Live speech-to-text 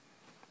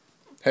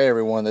Hey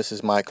everyone, this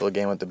is Michael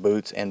again with the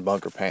Boots and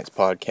Bunker Pants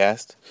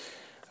podcast.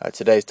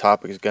 Today's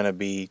topic is going to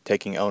be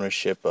taking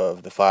ownership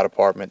of the fire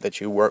department that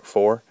you work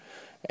for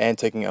and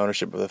taking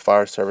ownership of the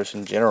fire service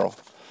in general.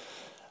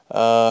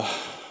 Uh,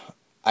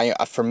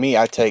 for me,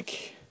 I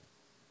take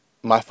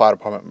my fire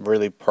department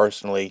really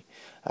personally.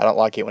 I don't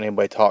like it when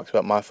anybody talks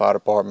about my fire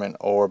department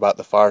or about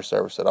the fire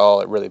service at all.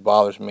 It really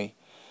bothers me.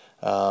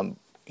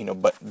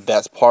 But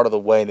that's part of the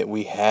way that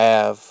we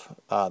have,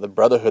 the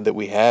brotherhood that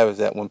we have, is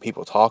that when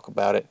people talk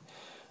about it,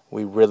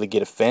 we really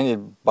get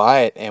offended by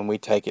it and we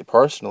take it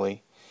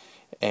personally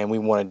and we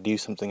want to do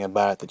something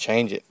about it to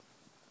change it.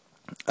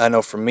 I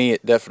know for me,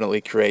 it definitely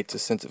creates a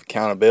sense of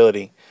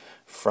accountability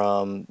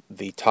from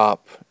the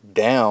top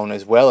down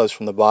as well as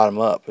from the bottom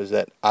up. Is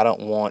that I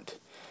don't want,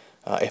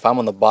 if I'm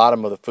on the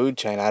bottom of the food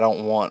chain, I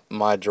don't want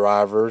my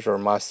drivers or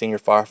my senior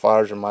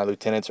firefighters or my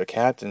lieutenants or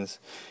captains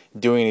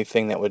doing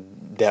anything that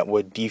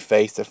would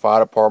deface the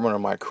fire department or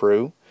my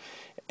crew.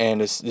 And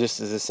it's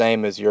just as the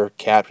same as your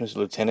captains,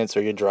 lieutenants,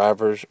 or your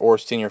drivers or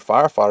senior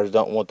firefighters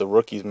don't want the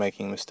rookies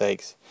making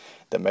mistakes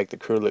that make the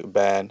crew look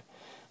bad.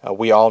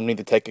 We all need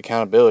to take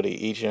accountability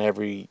each and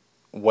every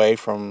way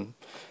from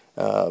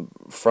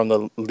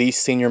the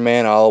least senior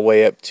man all the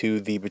way up to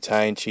the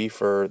battalion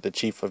chief or the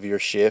chief of your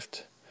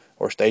shift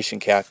or station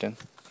captain.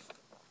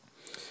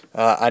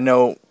 I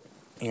know,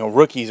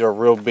 rookies are a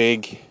real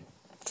big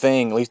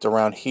thing, at least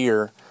around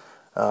here.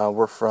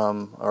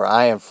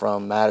 I am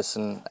from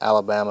Madison,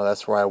 Alabama.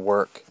 That's where I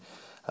work.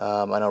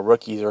 I know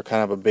rookies are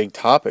kind of a big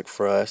topic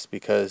for us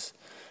because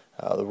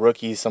the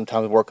rookies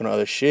sometimes work on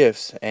other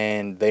shifts,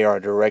 and they are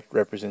a direct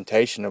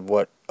representation of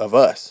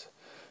us.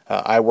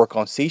 I work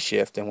on C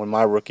shift, and when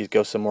my rookies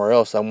go somewhere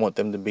else, I want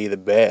them to be the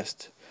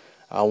best.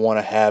 I want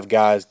to have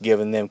guys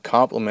giving them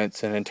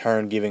compliments and in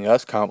turn giving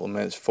us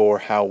compliments for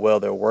how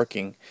well they're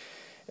working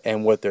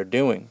and what they're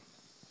doing.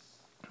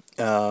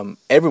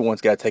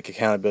 Everyone's got to take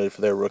accountability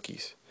for their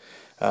rookies.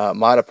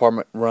 My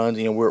department runs,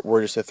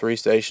 we're just a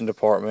 3-station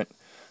department.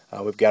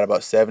 We've got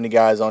about 70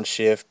 guys on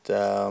shift,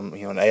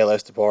 an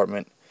ALS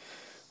department.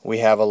 We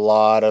have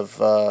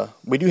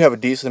we do have a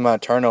decent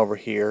amount of turnover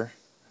here,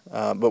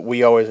 but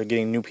we always are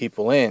getting new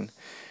people in.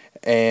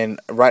 And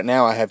right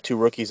now I have 2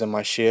 rookies on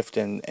my shift,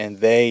 and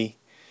they're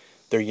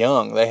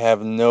young. They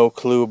have no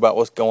clue about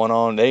what's going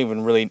on. They don't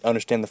even really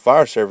understand the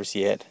fire service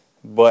yet.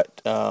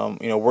 But,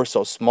 we're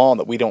so small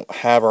that we don't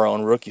have our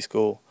own rookie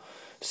school.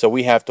 So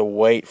we have to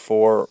wait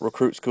for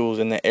recruit schools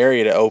in the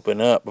area to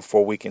open up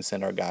before we can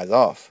send our guys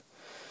off.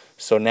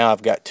 So now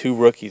I've got 2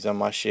 rookies on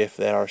my shift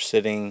that are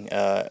sitting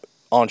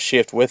on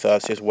shift with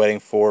us, just waiting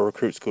for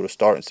recruit school to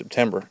start in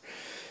September.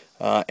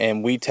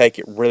 And we take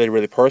it really,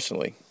 really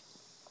personally.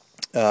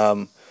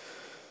 Um,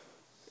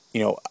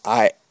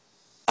 I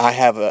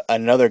have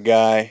another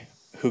guy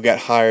who got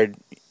hired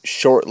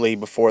shortly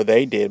before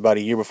they did, about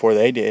a year before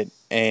they did,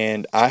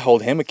 and I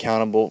hold him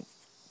accountable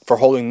for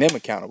holding them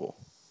accountable,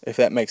 if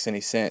that makes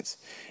any sense.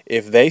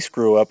 If they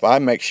screw up, I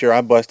make sure I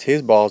bust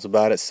his balls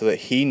about it so that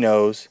he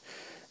knows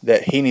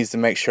that he needs to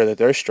make sure that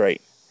they're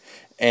straight.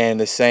 And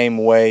the same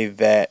way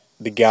that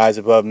the guys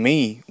above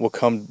me will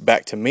come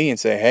back to me and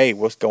say, "Hey,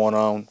 what's going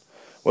on?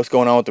 What's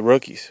going on with the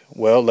rookies?"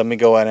 Well, let me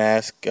go and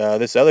ask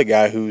this other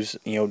guy who's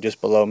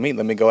just below me.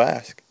 Let me go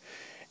ask.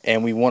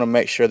 And we want to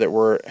make sure that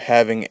we're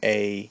having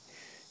a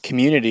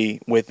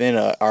community within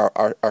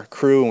our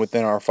crew and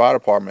within our fire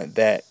department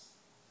that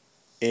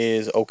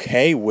is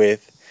okay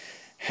with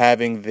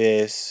having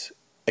this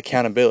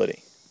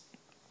accountability.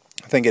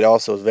 I think it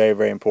also is very,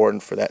 very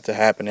important for that to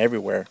happen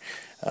everywhere,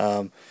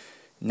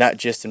 not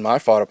just in my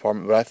fire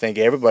department, but I think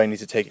everybody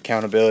needs to take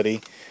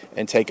accountability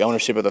and take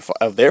ownership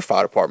of their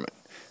fire department.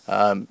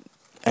 Um,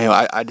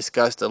 I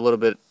discussed a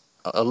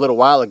little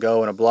while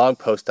ago in a blog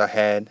post I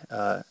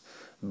had,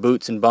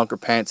 Boots and Bunker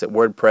Pants at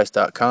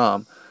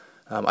WordPress.com.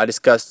 I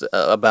discussed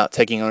about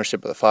taking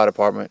ownership of the fire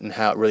department and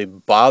how it really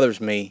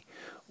bothers me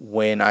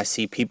when I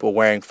see people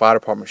wearing fire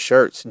department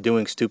shirts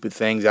doing stupid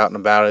things out and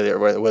about,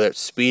 whether it's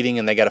speeding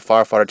and they got a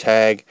firefighter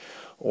tag,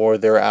 or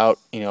they're out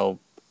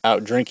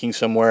drinking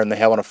somewhere and they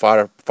have on a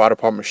fire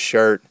department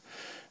shirt,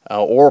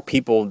 or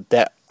people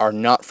that are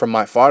not from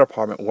my fire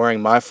department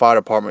wearing my fire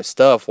department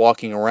stuff,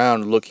 walking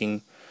around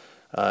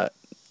uh,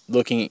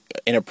 looking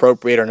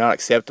inappropriate or not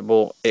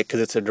acceptable, because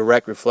it's a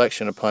direct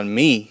reflection upon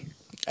me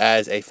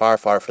as a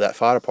firefighter for that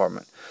fire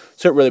department.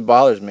 So it really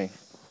bothers me,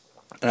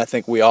 and I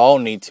think we all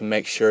need to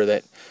make sure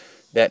that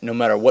no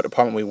matter what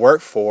department we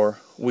work for,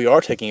 we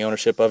are taking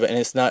ownership of it, and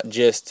it's not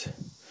just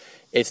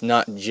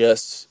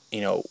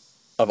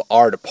of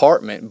our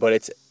department, but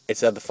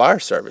it's of the fire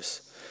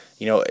service.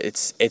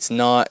 It's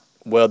not,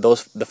 well,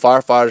 the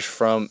firefighters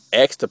from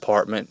X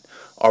department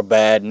are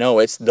bad. No,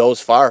 it's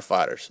those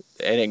firefighters,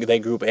 and they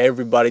group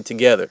everybody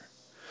together.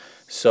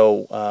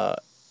 So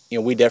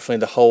we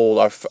definitely to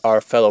hold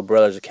our fellow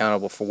brothers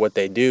accountable for what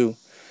they do,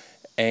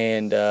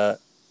 and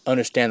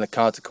understand the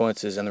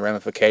consequences and the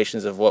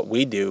ramifications of what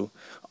we do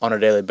on a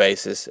daily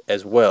basis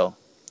as well.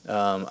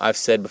 I've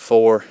said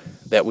before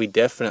that we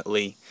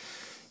definitely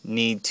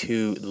need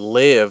to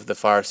live the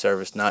fire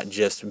service, not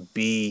just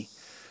be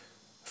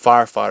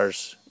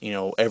firefighters,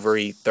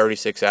 every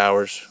 36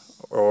 hours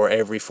or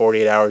every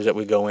 48 hours that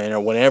we go in,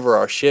 or whenever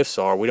our shifts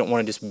are. We don't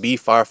want to just be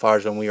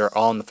firefighters when we are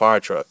on the fire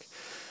truck.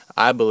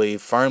 I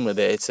believe firmly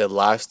that it's a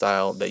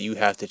lifestyle that you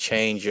have to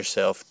change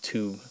yourself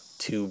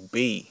to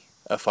be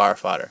a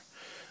firefighter,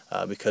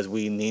 because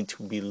we need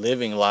to be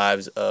living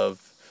lives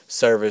of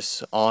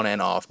service on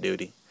and off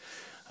duty.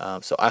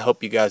 So I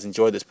hope you guys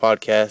enjoyed this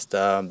podcast.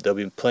 There'll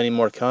be plenty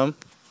more to come.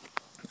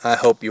 I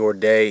hope your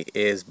day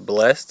is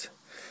blessed,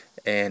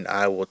 and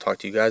I will talk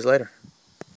to you guys later.